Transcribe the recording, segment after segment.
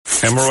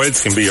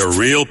Hemorrhoids can be a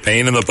real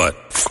pain in the butt,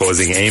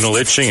 causing anal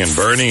itching and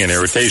burning and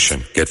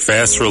irritation. Get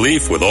fast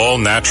relief with all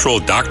natural,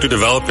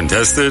 doctor-developed and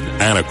tested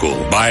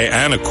Anacool. Buy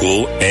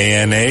Anacool,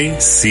 A-N-A-C-O-O-L,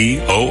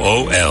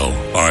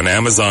 on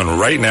Amazon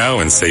right now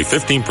and save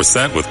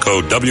 15% with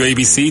code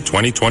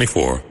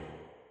WABC2024.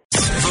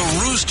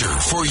 The Rooster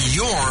for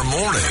your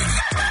morning.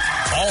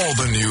 All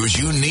the news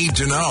you need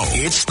to know.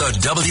 It's the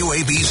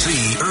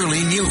WABC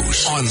Early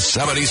News on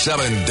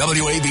 77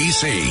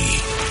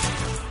 WABC.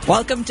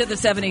 Welcome to the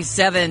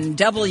 77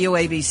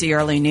 WABC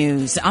Early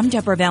News. I'm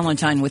Deborah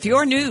Valentine with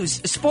your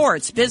news,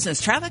 sports, business,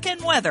 traffic,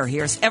 and weather.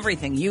 Here's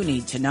everything you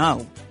need to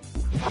know.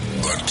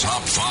 The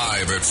top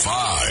 5 at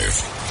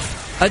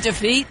 5. A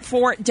defeat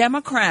for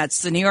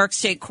Democrats. The New York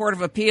State Court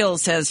of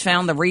Appeals has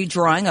found the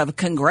redrawing of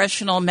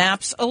congressional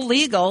maps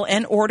illegal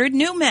and ordered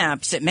new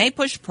maps. It may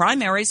push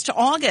primaries to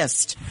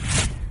August.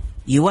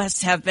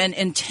 U.S. have been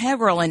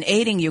integral in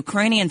aiding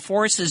Ukrainian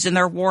forces in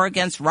their war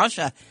against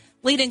Russia,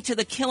 leading to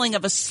the killing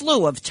of a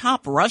slew of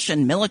top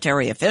Russian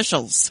military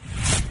officials.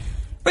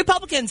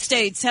 Republican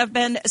states have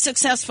been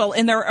successful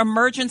in their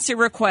emergency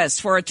requests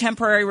for a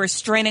temporary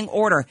restraining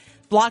order,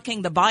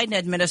 blocking the Biden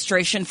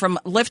administration from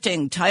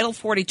lifting Title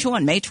 42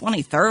 on May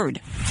 23rd.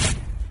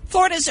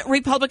 Florida's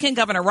Republican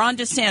Governor Ron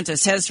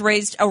DeSantis has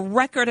raised a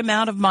record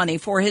amount of money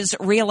for his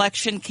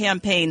reelection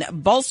campaign,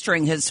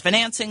 bolstering his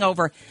financing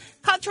over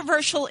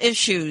controversial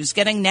issues,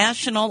 getting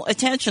national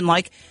attention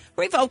like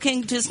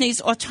revoking Disney's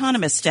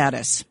autonomous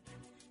status.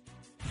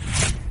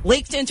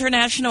 Leaked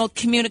international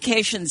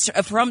communications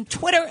from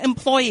Twitter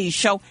employees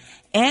show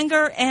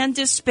anger and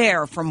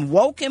despair from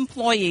woke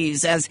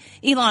employees as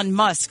Elon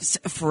Musk's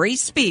free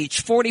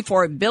speech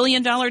 $44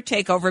 billion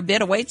takeover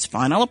bid awaits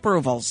final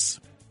approvals.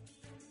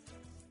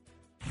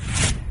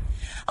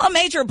 A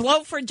major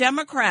blow for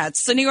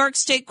Democrats. The New York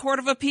State Court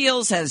of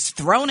Appeals has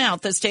thrown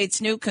out the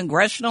state's new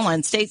congressional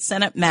and state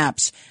Senate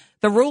maps.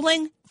 The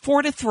ruling,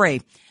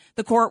 4-3.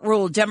 The court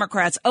ruled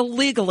Democrats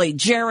illegally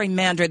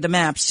gerrymandered the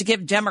maps to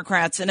give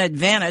Democrats an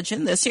advantage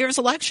in this year's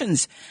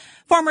elections.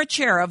 Former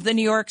chair of the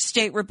New York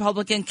State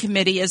Republican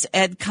Committee is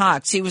Ed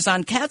Cox. He was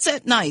on Cats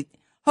at Night,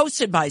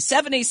 hosted by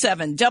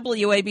 77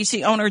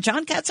 WABC owner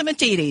John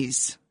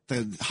Catsimatidis.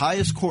 The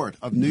highest court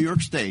of New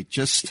York State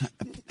just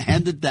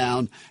handed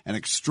down an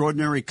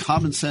extraordinary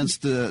common sense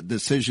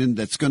decision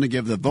that's going to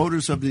give the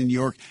voters of New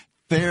York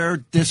fair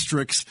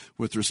districts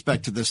with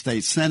respect to the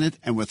state Senate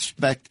and with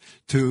respect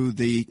to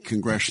the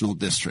congressional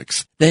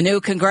districts. The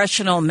new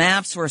congressional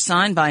maps were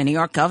signed by New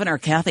York Governor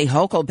Kathy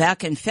Hochul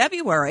back in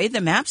February. The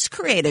maps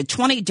created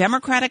 20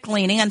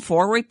 Democratic-leaning and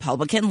 4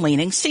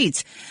 Republican-leaning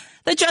seats.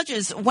 The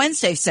judges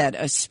Wednesday said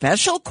a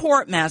special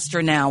court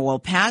master now will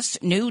pass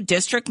new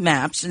district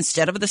maps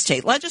instead of the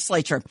state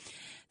legislature.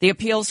 The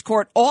appeals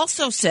court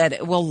also said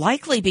it will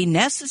likely be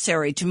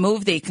necessary to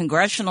move the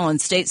congressional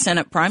and state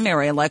Senate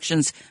primary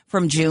elections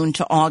from June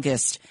to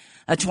August.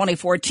 A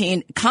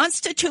 2014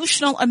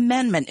 constitutional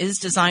amendment is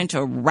designed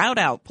to rout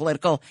out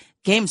political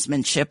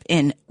gamesmanship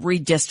in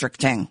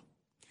redistricting.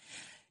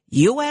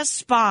 U.S.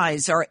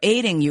 spies are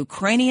aiding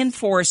Ukrainian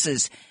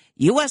forces.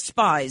 U.S.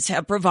 spies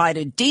have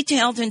provided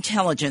detailed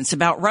intelligence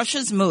about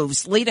Russia's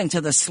moves leading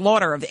to the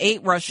slaughter of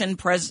 8 Russian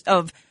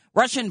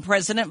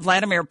President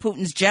Vladimir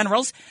Putin's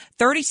generals,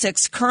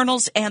 36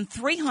 colonels, and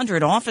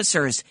 300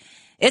 officers.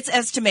 It's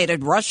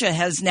estimated Russia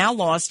has now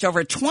lost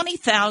over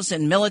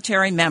 20,000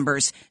 military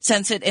members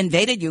since it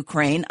invaded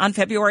Ukraine on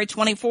February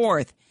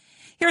 24th.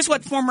 Here's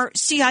what former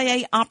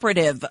CIA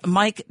operative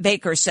Mike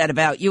Baker said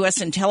about U.S.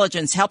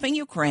 intelligence helping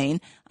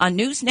Ukraine on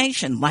News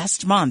Nation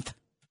last month.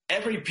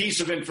 Every piece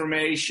of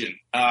information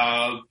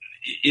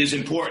is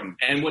important,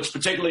 and what's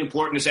particularly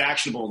important is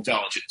actionable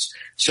intelligence.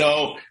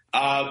 So,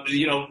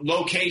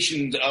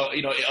 locations,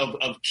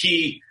 of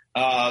key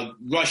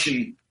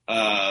Russian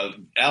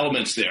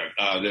elements there.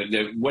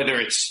 Whether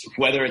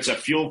it's a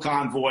fuel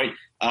convoy,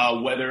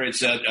 whether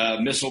it's a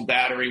missile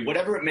battery,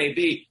 whatever it may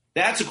be.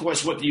 That's, of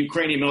course, what the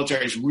Ukrainian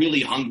military is really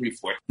hungry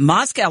for.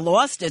 Moscow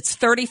lost its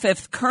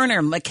 35th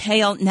Colonel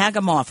Mikhail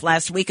Nagamov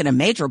last week in a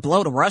major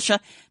blow to Russia.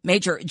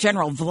 Major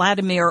General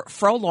Vladimir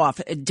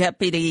Frolov,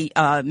 Deputy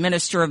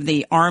Minister of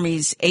the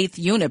Army's 8th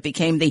Unit,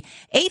 became the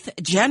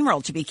 8th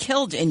general to be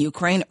killed in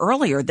Ukraine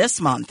earlier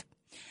this month.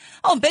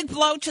 Oh, big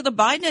blow to the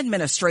Biden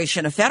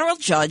administration. A federal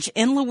judge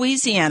in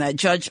Louisiana,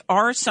 Judge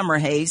R.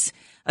 Summerhays,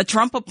 a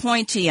Trump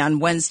appointee, on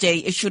Wednesday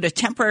issued a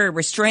temporary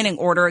restraining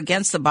order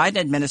against the Biden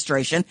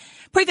administration,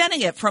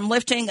 preventing it from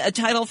lifting a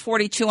Title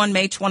 42 on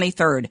May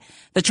 23rd.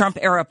 The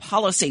Trump-era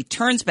policy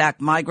turns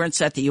back migrants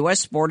at the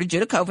U.S. border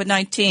due to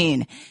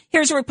COVID-19.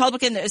 Here's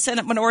Republican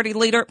Senate Minority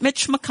Leader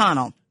Mitch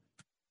McConnell.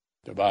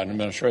 The Biden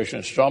administration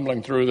is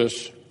stumbling through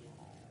this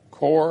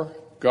core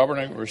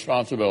governing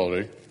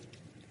responsibility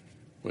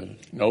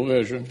with no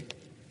vision,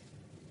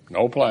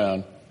 no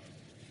plan,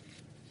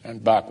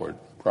 and backward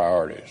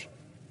priorities.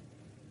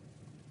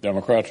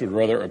 Democrats would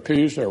rather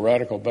appease their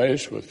radical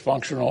base with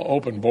functional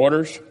open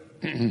borders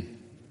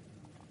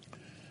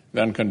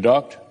than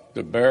conduct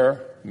the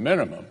bare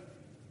minimum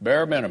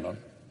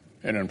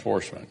in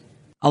enforcement.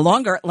 A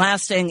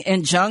longer-lasting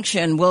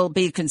injunction will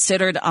be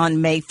considered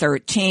on May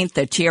 13th.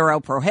 The TRO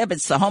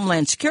prohibits the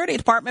Homeland Security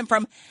Department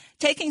from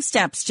taking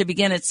steps to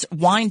begin its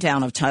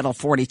wind-down of Title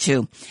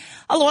 42.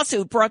 A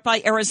lawsuit brought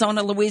by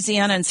Arizona,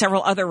 Louisiana, and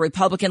several other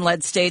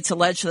Republican-led states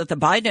alleged that the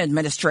Biden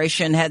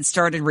administration had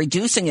started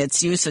reducing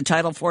its use of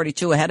Title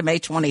 42 ahead of May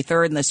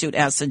 23rd, and the suit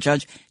asked the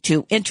judge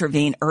to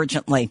intervene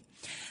urgently.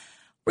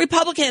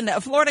 Republican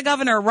Florida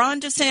Governor Ron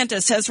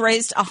DeSantis has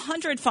raised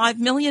 $105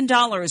 million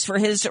for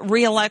his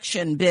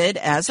re-election bid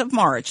as of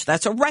March.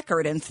 That's a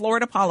record in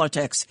Florida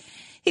politics.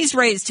 He's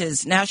raised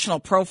his national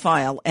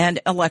profile and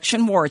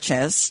election war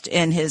chest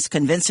in his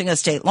convincing of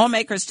state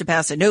lawmakers to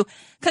pass a new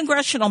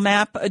congressional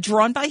map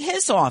drawn by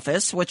his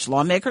office, which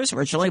lawmakers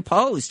originally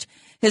opposed.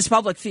 His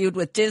public feud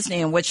with Disney,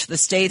 in which the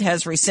state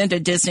has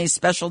rescinded Disney's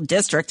special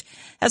district,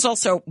 has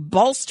also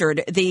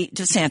bolstered the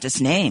DeSantis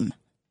name.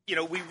 You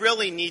know, we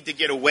really need to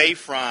get away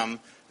from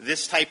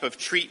this type of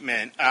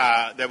treatment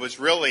that was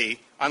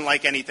really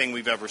unlike anything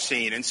we've ever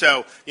seen. And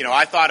so,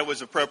 I thought it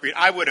was appropriate.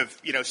 I would have,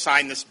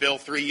 signed this bill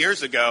 3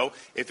 years ago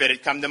if it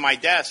had come to my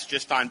desk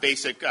just on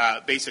basic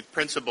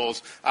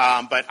principles.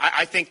 But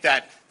I think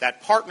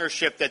that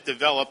partnership that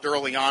developed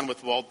early on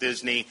with Walt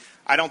Disney,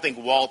 I don't think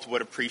Walt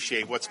would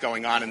appreciate what's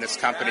going on in this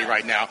company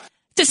right now.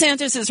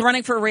 DeSantis is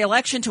running for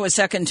re-election to a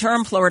second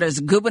term. Florida's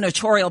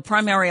gubernatorial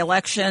primary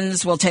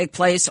elections will take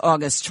place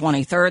August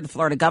 23rd. The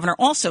Florida governor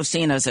also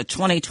seen as a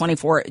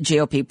 2024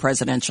 GOP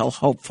presidential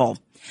hopeful.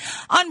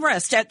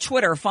 Unrest at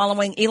Twitter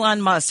following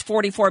Elon Musk's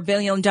 $44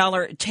 billion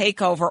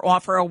takeover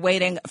offer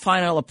awaiting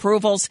final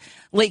approvals.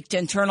 Leaked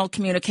internal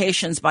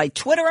communications by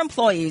Twitter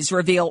employees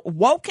reveal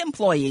woke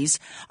employees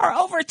are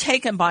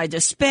overtaken by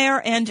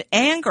despair and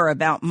anger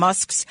about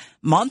Musk's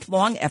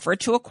month-long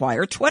effort to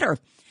acquire Twitter.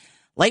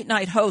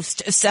 Late-night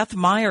host Seth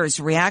Meyers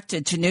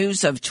reacted to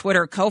news of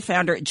Twitter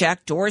co-founder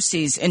Jack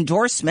Dorsey's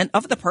endorsement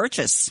of the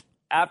purchase.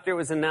 After it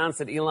was announced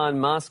that Elon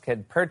Musk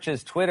had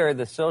purchased Twitter,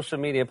 the social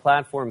media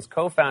platform's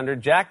co-founder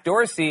Jack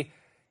Dorsey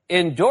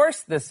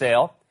endorsed the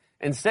sale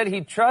and said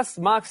he trusts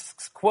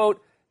Musk's,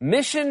 quote,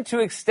 mission to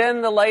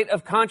extend the light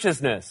of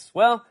consciousness.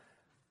 Well,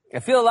 I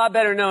feel a lot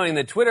better knowing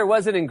that Twitter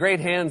wasn't in great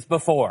hands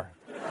before.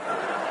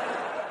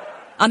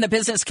 On the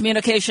business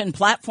communication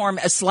platform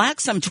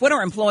Slack, some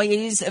Twitter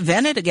employees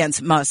vented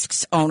against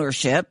Musk's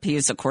ownership. He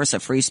is, of course,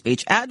 a free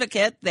speech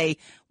advocate. They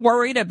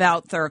worried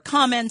about their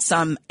comments.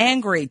 Some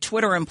angry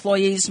Twitter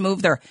employees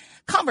moved their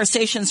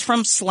conversations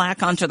from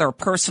Slack onto their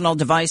personal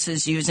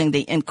devices using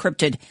the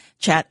encrypted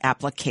chat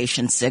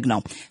application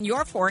Signal.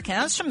 Your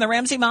forecast from the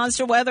Ramsey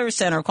Mazda Weather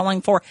Center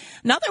calling for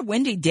another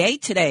windy day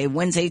today.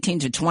 Winds 18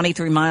 to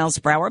 23 miles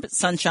per hour, but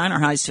sunshine. Our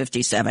highs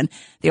 57.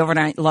 The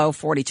overnight low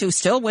 42.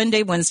 Still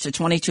windy. Winds to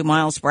 22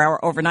 miles per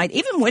hour overnight.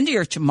 Even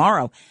windier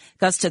tomorrow.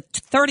 Gusts to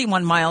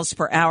 31 miles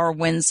per hour.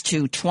 Winds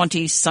to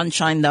 20.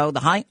 Sunshine, though.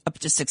 The high up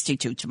to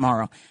 62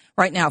 tomorrow.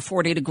 Right now,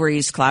 40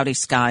 degrees, cloudy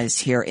skies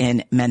here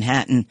in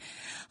Manhattan.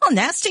 A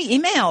nasty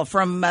email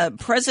from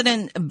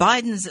President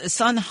Biden's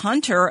son,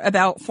 Hunter,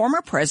 about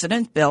former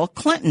President Bill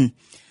Clinton.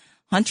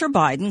 Hunter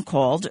Biden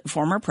called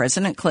former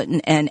President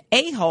Clinton an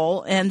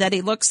a-hole and that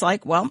he looks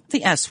like, well,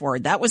 the S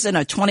word. That was in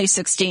a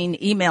 2016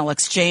 email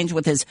exchange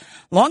with his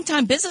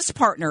longtime business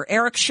partner,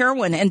 Eric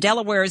Sherwin, and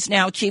Delaware's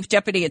now Chief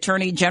Deputy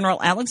Attorney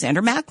General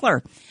Alexander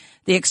Mackler.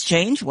 The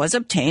exchange was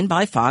obtained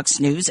by Fox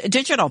News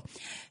Digital.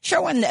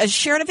 Sherwin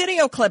shared a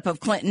video clip of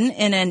Clinton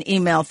in an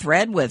email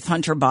thread with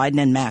Hunter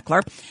Biden and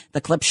Mackler. The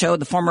clip showed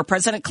the former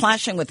president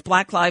clashing with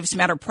Black Lives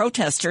Matter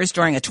protesters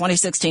during a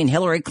 2016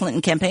 Hillary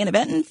Clinton campaign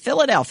event in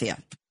Philadelphia.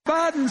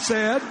 Biden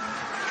said,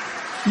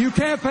 you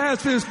can't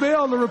pass this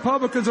bill, the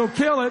Republicans will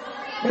kill it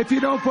if you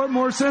don't put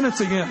more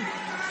sentencing in.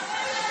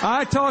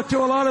 I talked to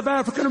a lot of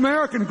African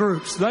American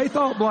groups. They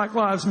thought Black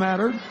Lives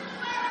mattered.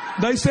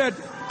 They said,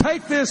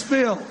 take this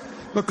bill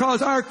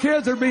because our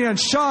kids are being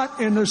shot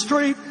in the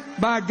street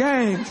by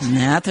gangs.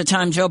 At the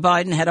time, Joe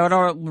Biden had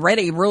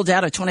already ruled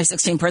out a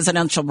 2016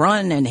 presidential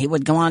run, and he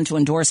would go on to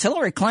endorse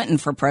Hillary Clinton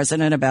for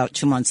president about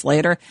 2 months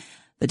later.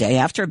 The day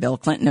after, Bill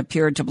Clinton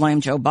appeared to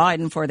blame Joe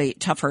Biden for the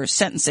tougher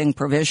sentencing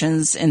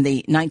provisions in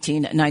the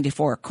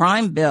 1994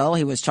 crime bill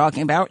he was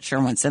talking about.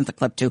 Sherwin sent the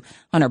clip to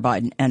Hunter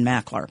Biden and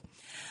Mackler.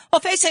 While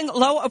facing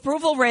low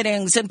approval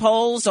ratings in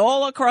polls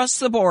all across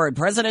the board,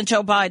 President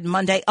Joe Biden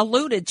Monday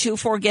alluded to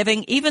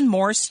forgiving even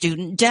more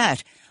student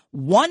debt.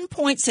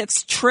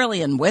 $1.6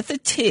 trillion with a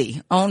T,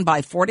 owned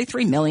by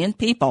 43 million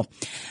people.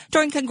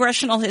 During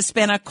Congressional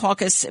Hispanic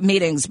Caucus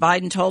meetings,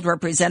 Biden told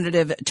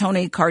Representative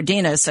Tony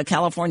Cardenas, a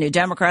California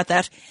Democrat,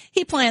 that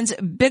he plans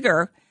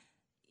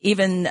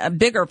even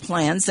bigger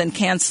plans than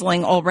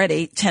canceling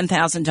already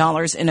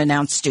 $10,000 in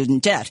announced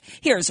student debt.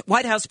 Here's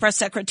White House Press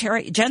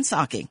Secretary Jen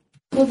Psaki.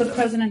 Well, the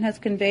president has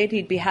conveyed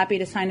he'd be happy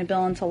to sign a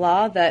bill into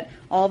law that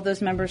all of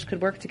those members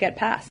could work to get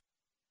passed.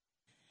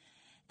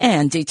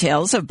 And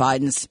details of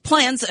Biden's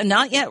plans are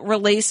not yet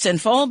released in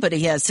full, but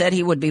he has said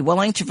he would be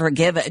willing to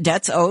forgive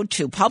debts owed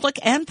to public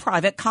and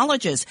private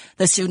colleges.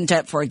 The student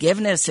debt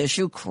forgiveness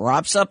issue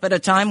crops up at a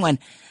time when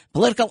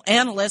political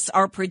analysts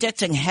are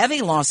predicting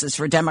heavy losses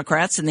for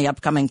Democrats in the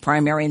upcoming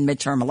primary and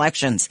midterm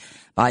elections.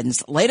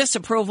 Biden's latest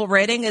approval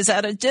rating is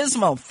at a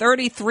dismal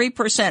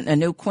 33% in a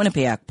new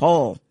Quinnipiac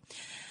poll.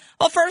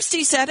 Well, first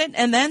he said it,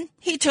 and then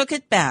he took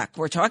it back.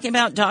 We're talking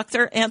about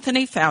Dr.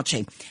 Anthony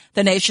Fauci,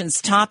 the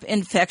nation's top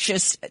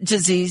infectious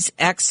disease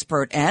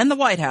expert, and the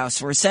White House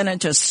were sent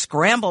into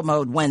scramble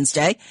mode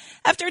Wednesday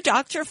after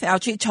Dr.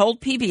 Fauci told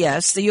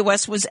PBS the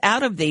U.S. was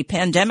out of the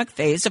pandemic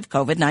phase of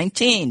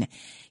COVID-19.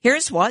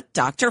 Here's what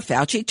Dr.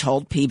 Fauci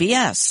told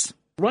PBS.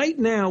 Right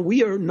now,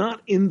 we are not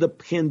in the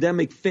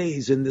pandemic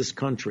phase in this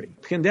country.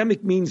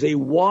 Pandemic means a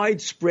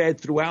widespread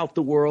throughout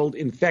the world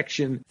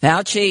infection.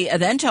 Fauci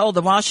then told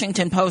the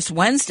Washington Post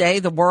Wednesday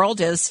the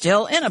world is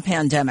still in a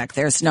pandemic.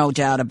 There's no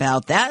doubt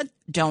about that.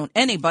 Don't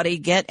anybody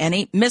get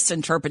any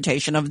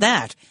misinterpretation of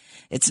that.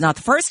 It's not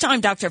the first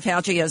time Dr.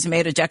 Fauci has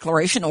made a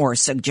declaration or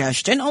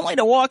suggestion, only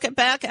to walk it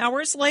back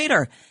hours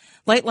later.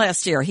 Late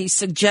last year, he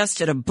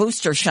suggested a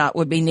booster shot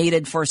would be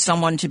needed for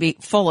someone to be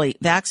fully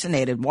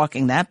vaccinated,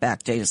 walking that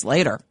back days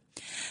later.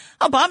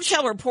 A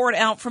bombshell report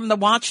out from the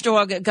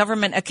Watchdog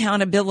Government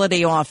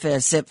Accountability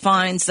Office. It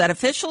finds that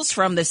officials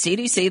from the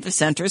CDC, the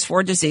Centers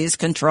for Disease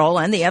Control,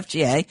 and the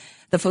FDA,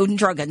 the Food and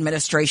Drug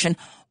Administration,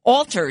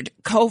 altered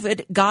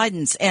COVID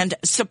guidance and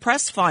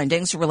suppressed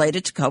findings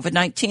related to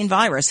COVID-19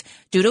 virus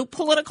due to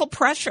political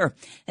pressure.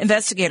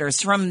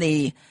 Investigators from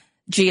the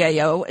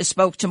GAO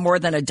spoke to more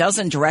than a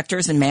dozen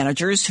directors and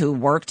managers who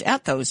worked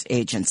at those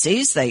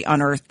agencies. They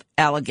unearthed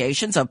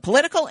allegations of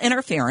political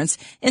interference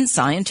in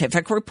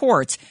scientific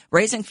reports,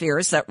 raising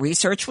fears that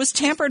research was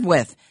tampered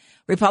with.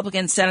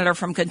 Republican Senator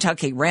from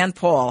Kentucky, Rand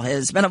Paul,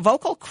 has been a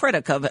vocal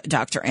critic of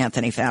Dr.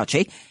 Anthony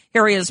Fauci.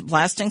 Here he is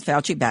blasting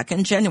Fauci back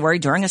in January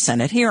during a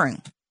Senate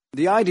hearing.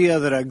 The idea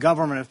that a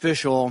government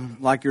official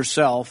like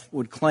yourself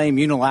would claim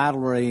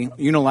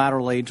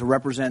unilaterally to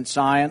represent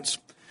science,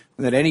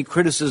 that any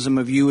criticism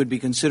of you would be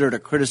considered a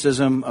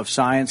criticism of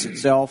science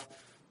itself,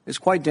 is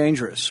quite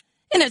dangerous.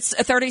 In its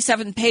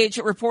 37-page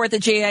report, the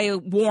GAO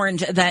warned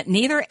that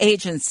neither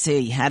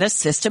agency had a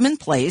system in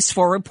place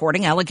for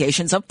reporting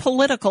allegations of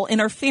political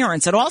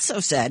interference. It also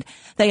said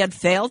they had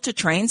failed to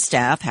train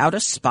staff how to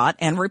spot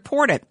and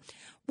report it.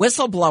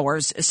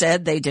 Whistleblowers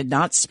said they did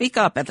not speak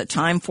up at the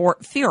time for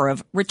fear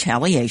of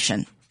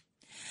retaliation.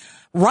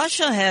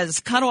 Russia has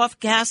cut off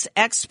gas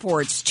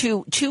exports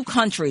to two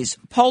countries,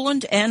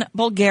 Poland and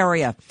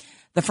Bulgaria.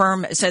 The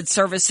firm said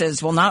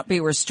services will not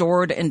be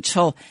restored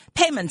until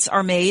payments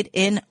are made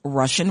in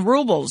Russian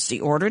rubles.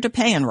 The order to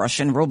pay in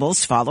Russian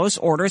rubles follows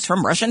orders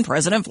from Russian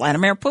President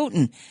Vladimir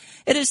Putin.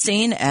 It is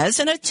seen as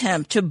an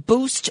attempt to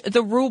boost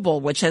the ruble,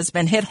 which has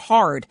been hit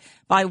hard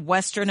by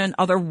Western and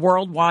other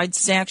worldwide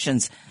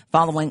sanctions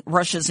following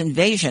Russia's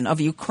invasion of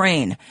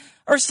Ukraine.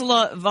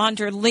 Ursula von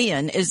der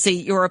Leyen is the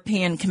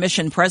European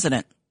Commission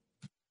president.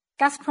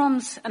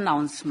 Gazprom's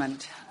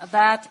announcement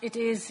that it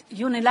is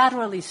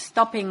unilaterally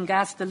stopping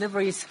gas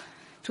deliveries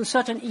to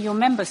certain EU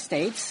member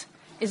states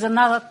is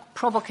another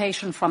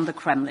provocation from the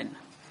Kremlin.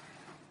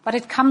 But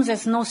it comes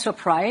as no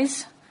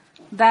surprise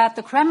that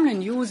the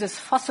Kremlin uses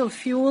fossil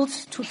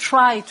fuels to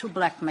try to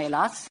blackmail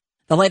us.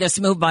 The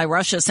latest move by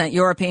Russia sent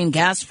European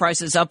gas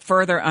prices up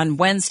further on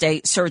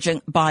Wednesday,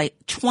 surging by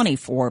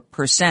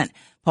 24%.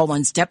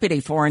 Poland's deputy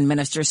foreign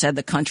minister said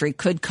the country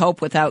could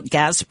cope without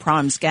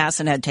Gazprom's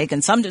gas and had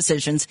taken some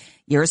decisions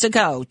years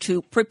ago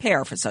to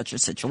prepare for such a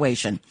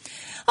situation.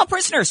 A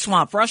prisoner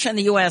swap. Russia and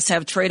the U.S.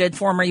 have traded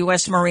former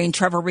U.S. Marine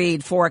Trevor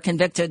Reed for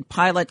convicted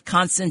pilot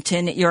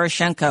Konstantin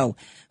Yuryushenko,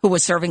 who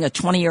was serving a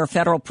 20-year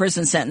federal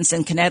prison sentence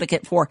in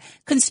Connecticut for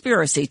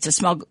conspiracy to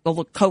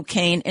smuggle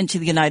cocaine into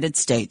the United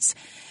States.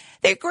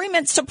 The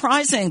agreement's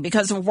surprising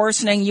because of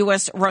worsening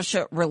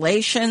U.S.-Russia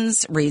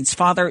relations. Reed's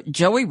father,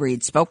 Joey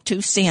Reed, spoke to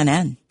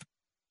CNN.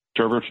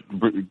 Trevor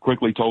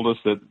quickly told us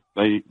that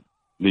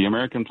the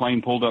American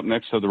plane pulled up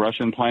next to the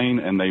Russian plane,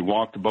 and they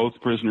walked both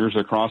prisoners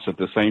across at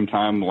the same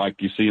time like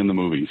you see in the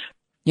movies.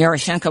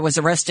 Yuryushenko was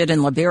arrested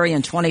in Liberia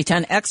in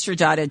 2010,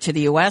 extradited to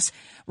the U.S.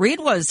 Reed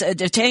was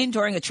detained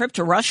during a trip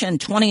to Russia in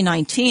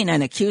 2019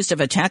 and accused of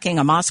attacking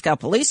a Moscow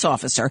police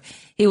officer.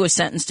 He was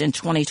sentenced in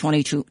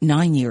 2020 to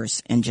 9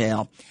 years in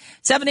jail.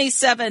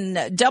 77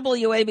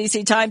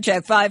 WABC time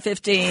check,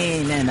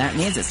 5:15. And that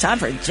means it's time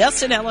for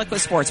Justin Ellick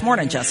with Sports.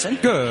 Morning, Justin.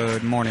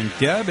 Good morning,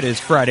 Deb. It is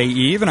Friday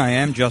Eve, and I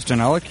am Justin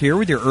Ellick here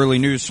with your early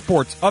news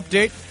sports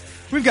update.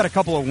 We've got a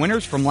couple of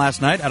winners from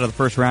last night out of the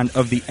first round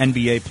of the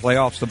NBA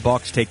playoffs. The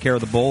Bucks take care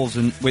of the Bulls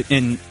in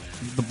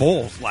the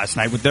Bulls last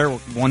night with their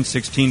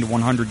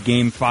 116-100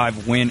 Game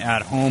 5 win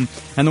at home.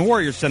 And the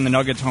Warriors send the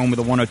Nuggets home with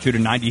a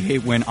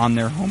 102-98 win on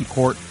their home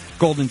court.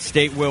 Golden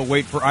State will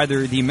wait for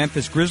either the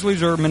Memphis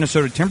Grizzlies or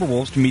Minnesota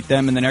Timberwolves to meet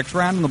them in the next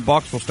round, and the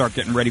Bucks will start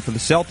getting ready for the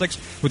Celtics,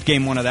 with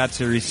Game 1 of that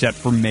series set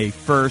for May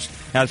 1st.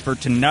 As for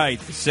tonight,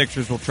 the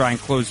Sixers will try and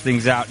close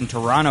things out in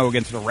Toronto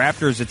against the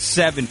Raptors at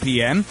 7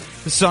 p.m.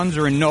 The Suns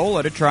are in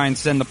NOLA to try and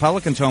send the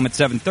Pelicans home at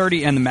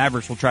 7:30, and the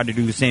Mavericks will try to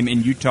do the same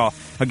in Utah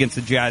against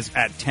the Jazz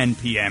at 10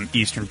 p.m.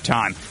 Eastern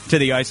Time. To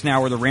the ice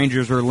now, where the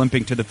Rangers are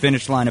limping to the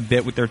finish line a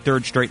bit with their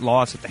third straight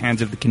loss at the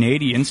hands of the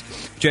Canadians.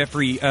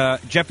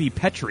 Jeffy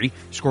Petrie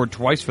scored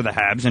twice for the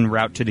Habs en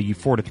route to the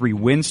 4-3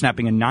 win,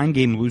 snapping a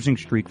 9-game losing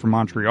streak for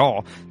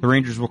Montreal. The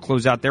Rangers will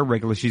close out their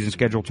regular season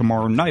schedule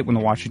tomorrow night when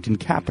the Washington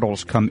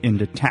Capitals come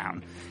into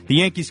town. The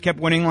Yankees kept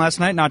winning last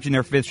night, notching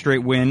their 5th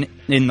straight win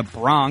in the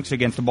Bronx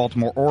against the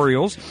Baltimore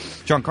Orioles.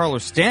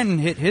 Giancarlo Stanton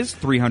hit his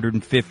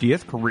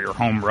 350th career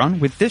home run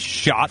with this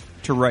shot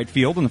to right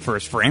field in the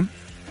first frame.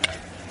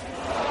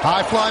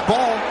 High fly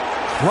ball,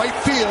 right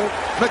field.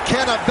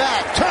 McKenna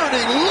back,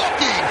 turning,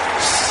 looking.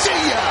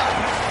 See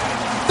ya!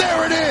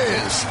 There it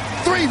is.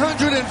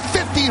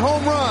 350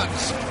 home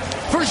runs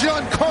for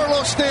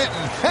Giancarlo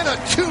Stanton and a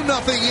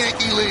 2-0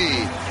 Yankee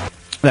lead.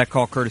 That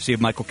call courtesy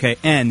of Michael Kay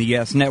and the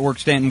Yes Network.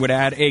 Stanton would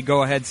add a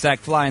go-ahead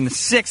sac fly in the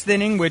 6th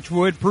inning, which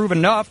would prove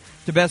enough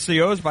to best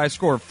the O's by a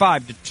score of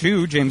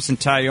 5-2. Jameson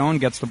Taillon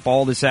gets the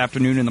ball this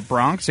afternoon in the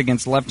Bronx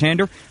against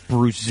left-hander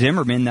Bruce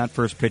Zimmerman. That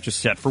first pitch is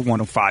set for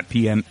 1:05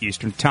 p.m.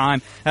 Eastern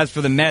Time. As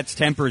for the Mets,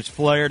 tempers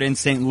flared in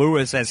St.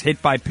 Louis as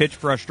hit-by-pitch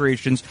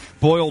frustrations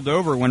boiled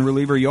over when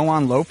reliever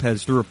Yohan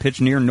Lopez threw a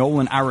pitch near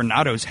Nolan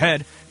Arenado's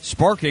head,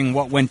 sparking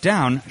what went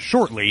down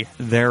shortly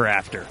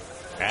thereafter.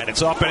 And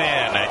it's up and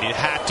in, and you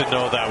had to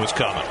know that was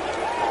coming.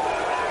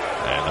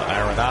 And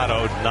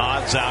Arenado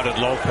nods out at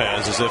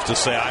Lopez as if to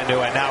say, I knew,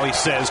 and now he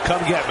says,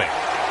 come get me.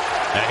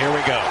 And here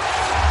we go.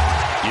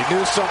 You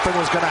knew something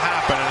was going to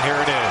happen, and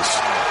here it is.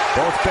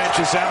 Both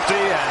benches empty,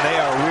 and they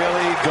are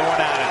really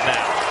going at it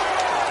now.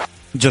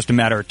 Just a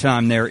matter of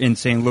time there in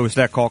St. Louis.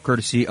 That call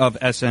courtesy of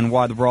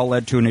SNY. The brawl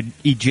led to an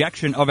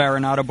ejection of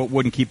Arenado, but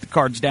wouldn't keep the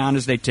Cards down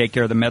as they take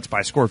care of the Mets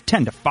by a score of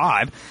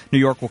 10-5. New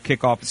York will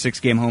kick off a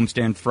 6-game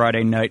homestand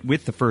Friday night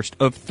with the first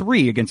of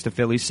 3 against the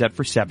Phillies set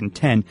for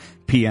 7:10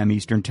 p.m.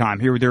 Eastern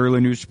Time. Here with the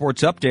early news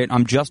sports update,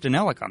 I'm Justin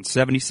Ellick on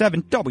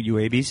 77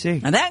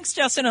 WABC. And thanks,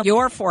 Justin.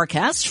 Your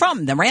forecast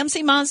from the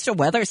Ramsey Mazda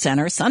Weather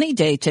Center. Sunny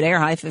day today,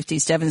 high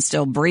 57,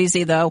 still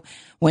breezy though.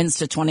 Winds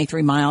to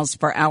 23 miles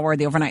per hour.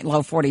 The overnight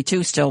low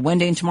 42, still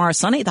windy. Tomorrow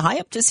sunny, the high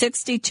up to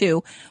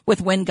 62 with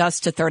wind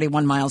gusts to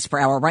 31 miles per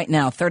hour. Right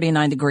now,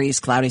 39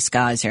 degrees, cloudy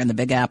skies here in the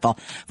Big Apple.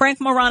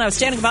 Frank Morano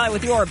standing by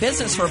with your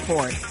business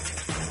report.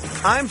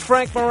 I'm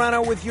Frank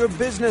Morano with your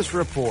business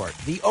report.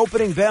 The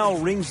opening bell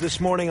rings this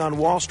morning on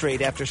Wall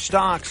Street after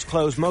stocks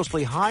closed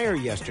mostly higher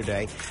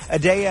yesterday, a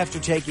day after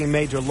taking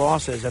major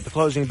losses. At the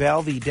closing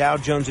bell, the Dow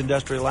Jones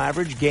Industrial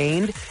Average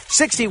gained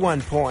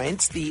 61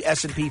 points. The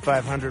S&P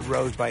 500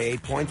 rose by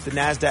 8 points. The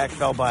Nasdaq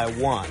fell by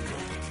 1.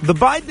 The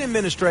Biden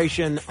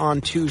administration on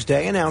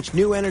Tuesday announced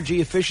new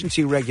energy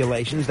efficiency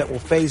regulations that will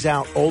phase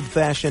out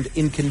old-fashioned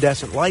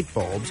incandescent light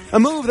bulbs, a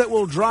move that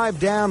will drive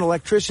down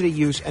electricity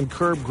use and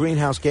curb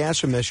greenhouse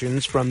gas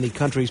emissions from the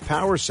country's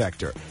power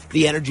sector.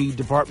 The Energy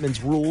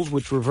Department's rules,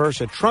 which reverse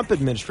a Trump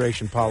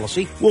administration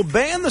policy, will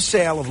ban the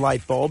sale of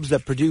light bulbs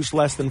that produce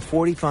less than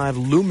 45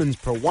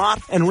 lumens per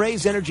watt and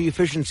raise energy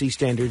efficiency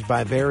standards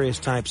by various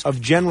types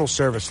of general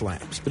service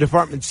lamps. The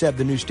department said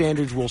the new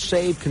standards will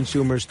save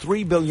consumers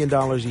 $3 billion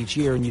each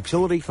year in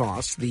utility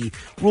costs. The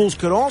rules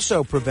could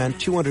also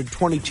prevent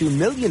 222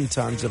 million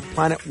tons of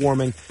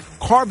planet-warming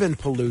carbon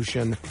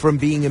pollution from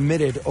being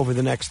emitted over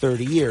the next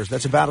 30 years.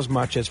 That's about as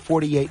much as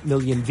 48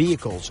 million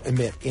vehicles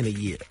emit in a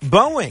year.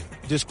 Boeing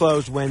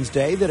disclosed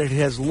Wednesday that it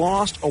has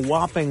lost a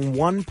whopping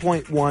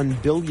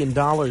 $1.1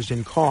 billion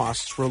in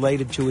costs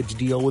related to its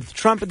deal with the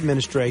Trump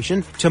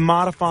administration to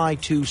modify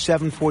 2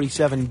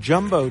 747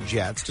 jumbo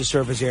jets to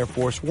serve as Air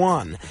Force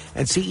One.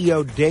 And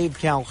CEO Dave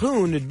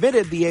Calhoun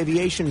admitted the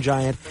aviation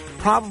giant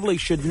probably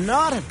should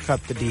not have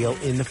cut the deal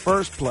in the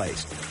first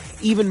place.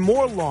 Even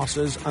more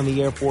losses on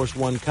the Air Force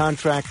One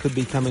contract could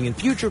be coming in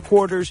future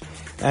quarters.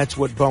 That's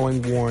what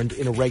Boeing warned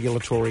in a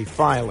regulatory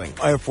filing.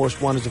 Air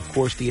Force One is, of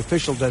course, the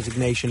official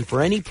designation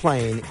for any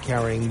plane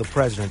carrying the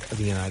President of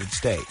the United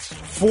States.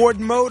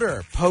 Ford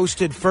Motor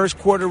posted first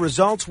quarter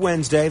results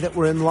Wednesday that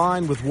were in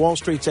line with Wall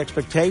Street's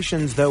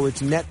expectations, though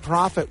its net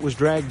profit was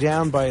dragged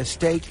down by a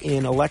stake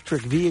in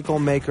electric vehicle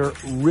maker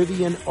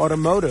Rivian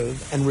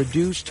Automotive and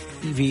reduced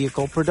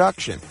vehicle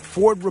production.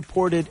 Ford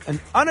reported an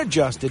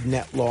unadjusted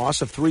net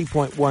loss of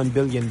 $3.1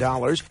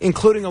 billion,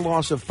 including a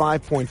loss of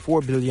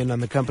 $5.4 billion on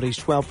the company's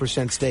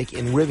 12% stake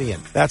in Rivian.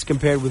 That's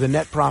compared with a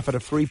net profit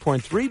of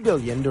 $3.3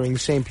 billion during the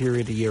same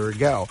period a year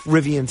ago.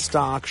 Rivian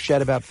stock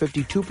shed about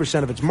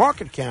 52% of its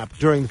market cap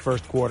during the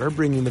first quarter,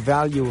 bringing the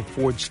value of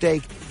Ford's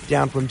stake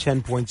down from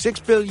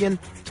 $10.6 billion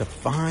to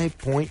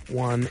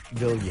 $5.1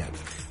 billion.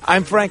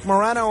 I'm Frank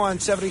Morano on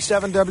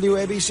 77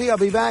 WABC. I'll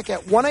be back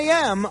at 1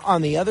 a.m.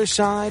 on the other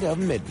side of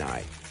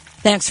midnight.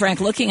 Thanks, Frank.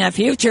 Looking at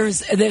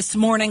futures this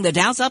morning, the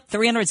Dow's up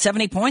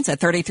 370 points at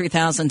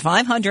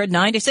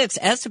 33,596.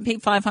 S&P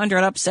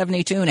 500 up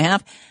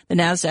 72.5. The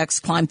Nasdaq's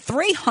climbed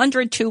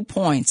 302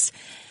 points.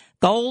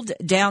 Gold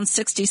down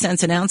 60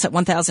 cents an ounce at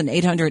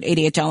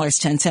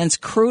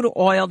 $1,888.10. Crude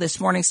oil this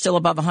morning still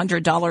above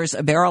 $100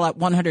 a barrel at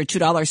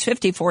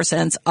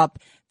 $102.54, up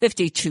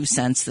 52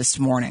 cents this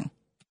morning.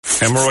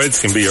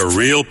 Hemorrhoids can be a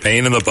real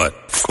pain in the butt,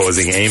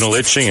 causing anal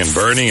itching and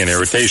burning and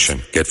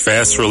irritation. Get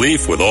fast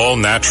relief with all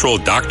natural,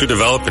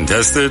 doctor-developed and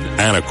tested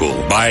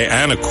Anacool. Buy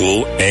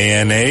Anacool,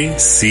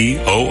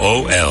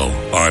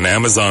 ANACOOL, on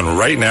Amazon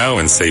right now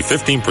and save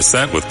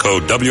 15% with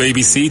code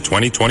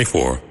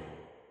WABC2024.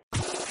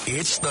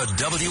 It's the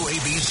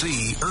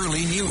WABC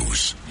Early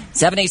News.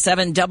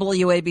 77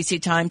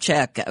 WABC time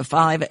check,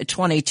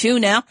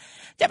 5:22 now.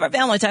 Deborah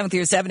Valentine with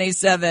your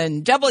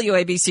 77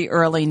 WABC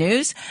Early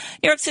News.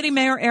 New York City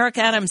Mayor Eric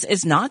Adams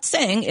is not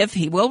saying if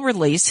he will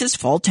release his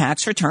full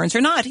tax returns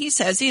or not. He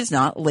says he is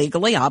not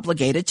legally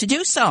obligated to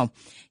do so.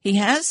 He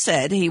has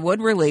said he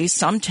would release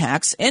some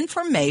tax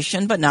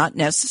information, but not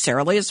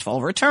necessarily his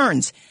full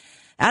returns.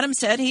 Adams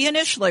said he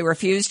initially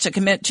refused to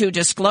commit to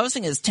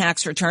disclosing his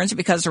tax returns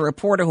because a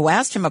reporter who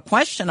asked him a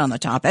question on the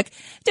topic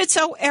did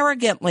so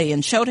arrogantly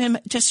and showed him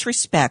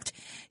disrespect.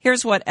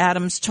 Here's what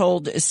Adams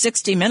told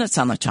 60 Minutes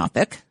on the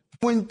topic.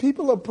 When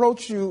people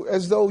approach you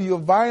as though you're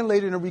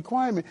violating a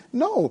requirement,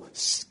 no.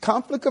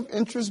 Conflict of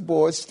Interest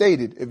Board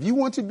stated, if you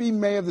want to be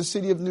mayor of the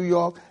city of New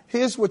York,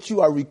 here's what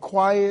you are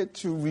required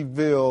to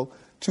reveal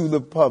to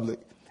the public.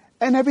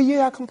 And every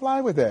year I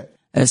comply with that.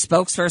 A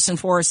spokesperson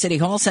for City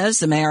Hall says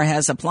the mayor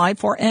has applied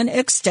for an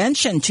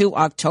extension to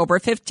October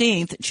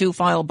 15th to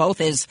file both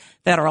his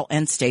federal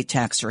and state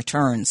tax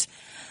returns.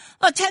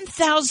 A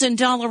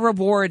 $10,000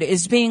 reward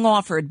is being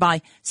offered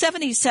by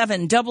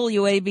 77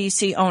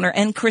 WABC owner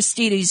and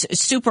Christie's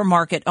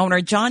supermarket owner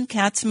John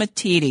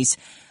Catsimatidis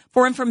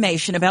for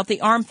information about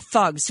the armed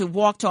thugs who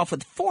walked off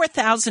with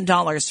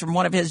 $4,000 from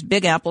one of his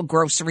Big Apple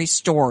grocery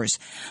stores.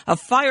 A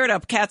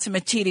fired-up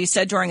Catsimatidis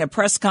said during a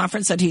press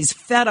conference that he's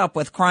fed up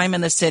with crime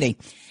in the city.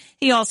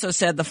 He also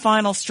said the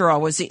final straw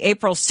was the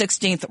April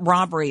 16th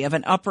robbery of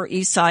an Upper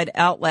East Side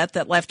outlet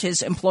that left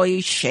his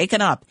employees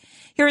shaken up.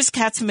 Here's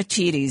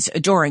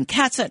Catsimatidis during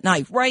Cats at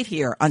Night right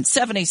here on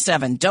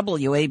 77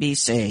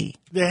 WABC.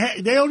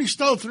 They only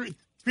stole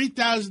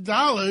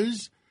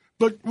 $3,000.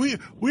 But we're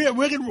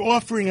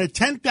offering a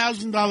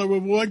 $10,000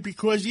 reward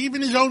because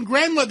even his own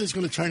grandmother's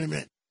going to turn him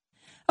in.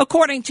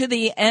 According to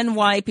the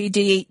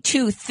NYPD,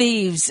 2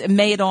 thieves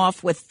made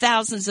off with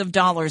thousands of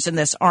dollars in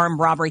this armed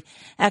robbery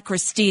at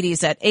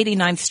Christie's at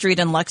 89th Street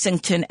and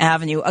Lexington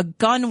Avenue. A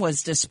gun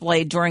was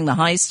displayed during the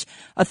heist.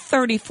 A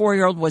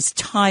 34-year-old was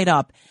tied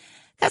up.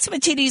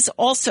 Catsimatidis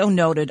also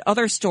noted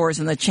other stores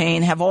in the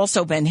chain have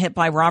also been hit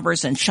by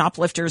robbers and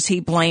shoplifters. He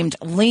blamed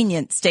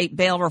lenient state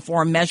bail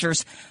reform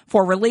measures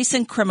for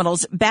releasing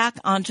criminals back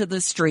onto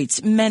the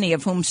streets, many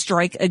of whom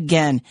strike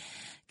again.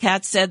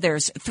 Katz said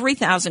there's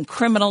 3,000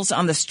 criminals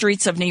on the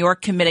streets of New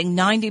York committing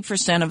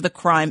 90% of the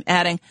crime,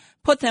 adding,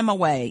 put them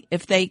away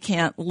if they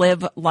can't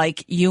live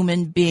like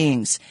human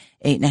beings.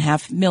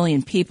 8.5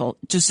 million people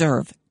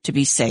deserve to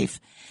be safe.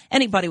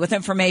 Anybody with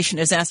information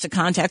is asked to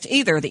contact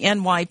either the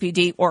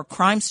NYPD or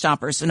Crime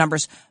Stoppers. The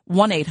number's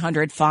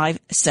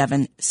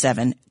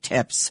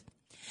 1-800-577-TIPS.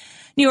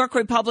 New York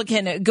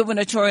Republican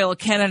gubernatorial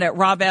candidate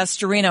Rob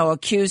Astorino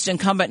accused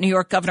incumbent New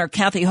York Governor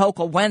Kathy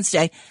Hochul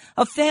Wednesday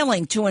of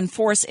failing to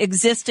enforce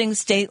existing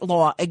state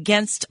law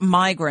against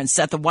migrants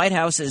at the White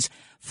House's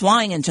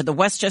flying into the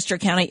Westchester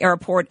County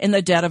Airport in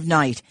the dead of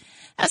night.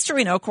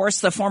 Astorino, of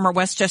course, the former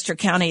Westchester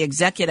County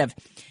executive.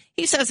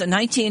 He says a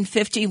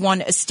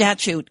 1951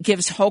 statute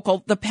gives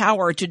Hochul the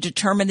power to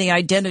determine the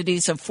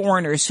identities of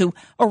foreigners who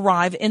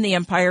arrive in the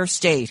Empire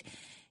State.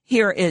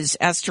 Here is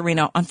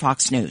Astorino on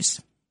Fox News.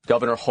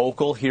 Governor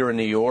Hochul here in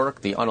New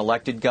York, the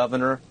unelected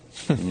governor,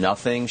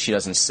 nothing. She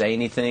doesn't say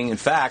anything. In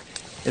fact,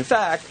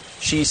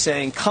 she's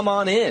saying, come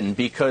on in,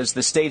 because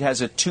the state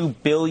has a $2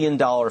 billion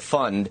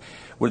fund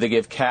where they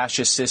give cash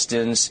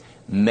assistance,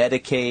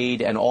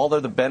 Medicaid, and all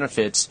of the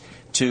benefits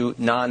to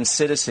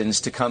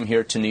non-citizens to come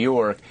here to New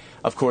York,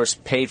 of course,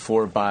 paid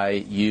for by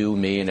you,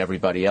 me, and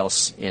everybody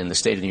else in the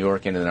state of New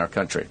York and in our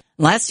country.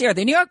 Last year,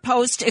 the New York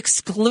Post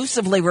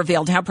exclusively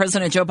revealed how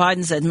President Joe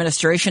Biden's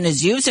administration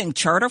is using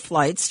charter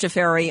flights to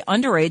ferry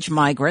underage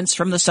migrants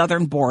from the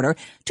southern border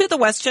to the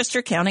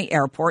Westchester County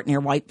Airport near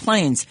White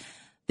Plains.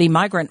 The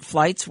migrant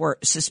flights were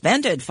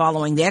suspended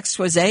following the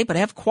expose, but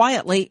have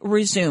quietly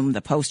resumed,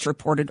 the Post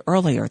reported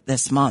earlier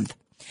this month.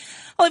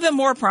 Well, even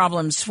more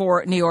problems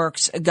for New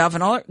York's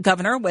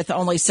governor with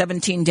only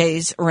 17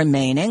 days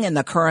remaining in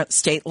the current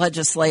state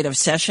legislative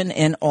session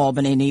in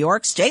Albany, New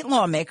York. State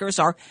lawmakers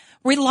are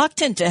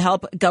reluctant to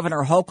help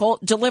Governor Hochul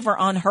deliver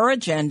on her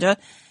agenda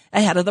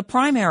ahead of the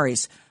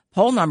primaries.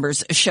 Poll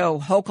numbers show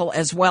Hochul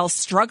as well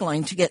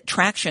struggling to get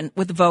traction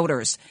with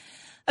voters.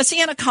 A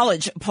Siena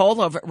College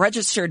poll of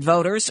registered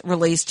voters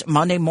released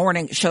Monday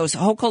morning shows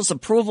Hochul's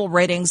approval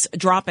ratings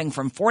dropping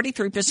from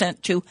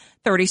 43% to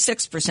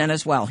 36%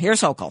 as well.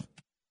 Here's Hochul.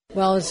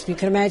 Well, as you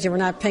can imagine, we're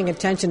not paying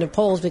attention to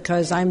polls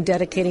because I'm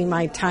dedicating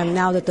my time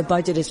now that the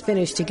budget is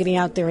finished to getting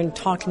out there and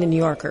talking to New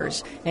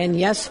Yorkers. And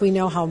yes, we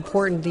know how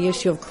important the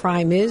issue of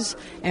crime is,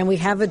 and we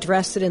have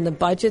addressed it in the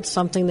budget,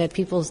 something that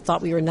people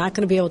thought we were not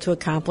going to be able to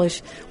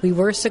accomplish. We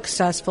were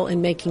successful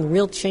in making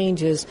real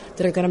changes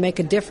that are going to make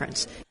a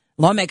difference.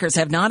 Lawmakers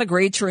have not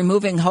agreed to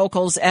removing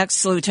Hochul's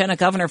ex-lieutenant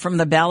governor from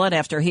the ballot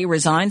after he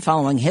resigned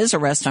following his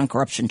arrest on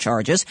corruption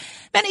charges.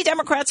 Many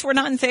Democrats were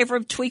not in favor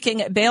of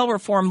tweaking bail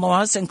reform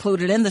laws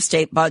included in the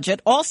state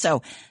budget.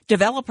 Also,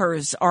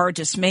 developers are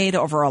dismayed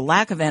over a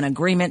lack of an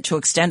agreement to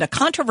extend a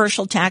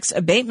controversial tax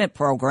abatement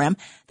program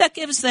that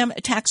gives them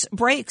tax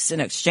breaks in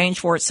exchange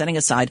for setting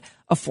aside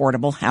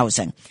affordable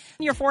housing.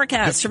 Your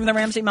forecast from the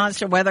Ramsey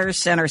Mazda Weather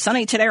Center.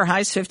 Sunny today, our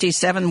highs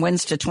 57,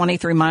 winds to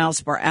 23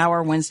 miles per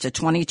hour, winds to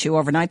 22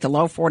 overnight, the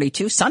low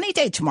 42. Sunny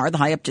day tomorrow, the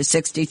high up to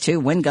 62,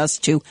 wind gusts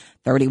to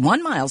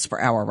 31 miles per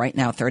hour. Right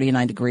now,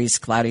 39 degrees,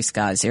 cloudy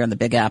skies here in the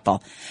Big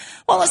Apple.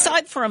 Well,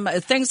 aside from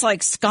things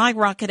like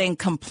skyrocketing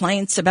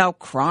complaints about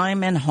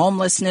crime and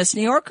homelessness,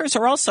 New Yorkers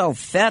are also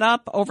fed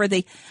up over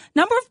the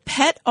number of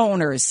pet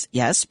owners,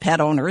 yes,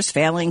 pet owners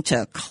failing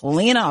to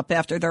clean up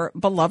after their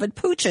beloved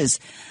pooches,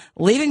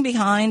 leaving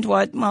behind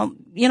what, well,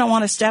 you don't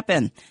want to step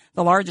in.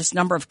 The largest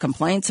number of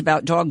complaints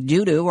about dog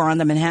doo-doo are on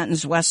the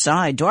Manhattan's West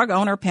Side. Dog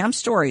owner Pam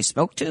Story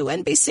spoke to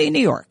NBC New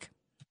York.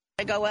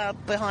 I go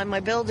out behind my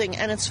building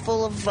and it's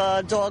full of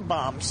dog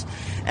bombs.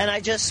 And I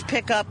just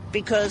pick up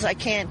because I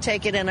can't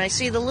take it and I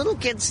see the little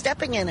kids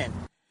stepping in it.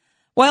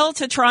 Well,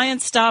 to try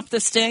and stop the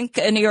stink,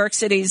 New York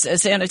City's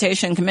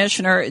sanitation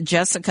commissioner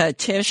Jessica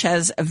Tisch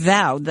has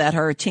vowed that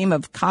her team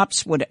of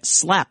cops would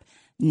slap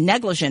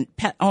negligent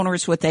pet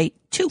owners with a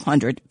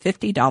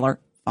 $250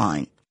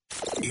 fine.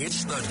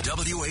 It's the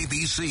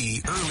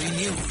WABC Early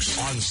News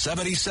on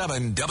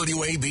 77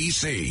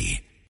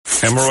 WABC.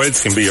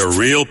 Hemorrhoids can be a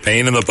real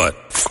pain in the butt,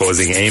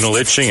 causing anal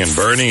itching and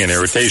burning and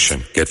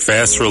irritation. Get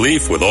fast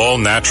relief with all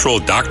natural,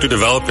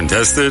 doctor-developed and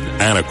tested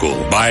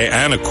Anacool. Buy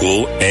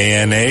Anacool,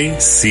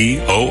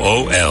 ANACOOL,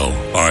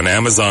 on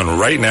Amazon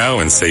right now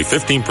and save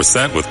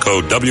 15% with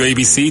code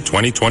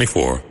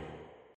WABC2024.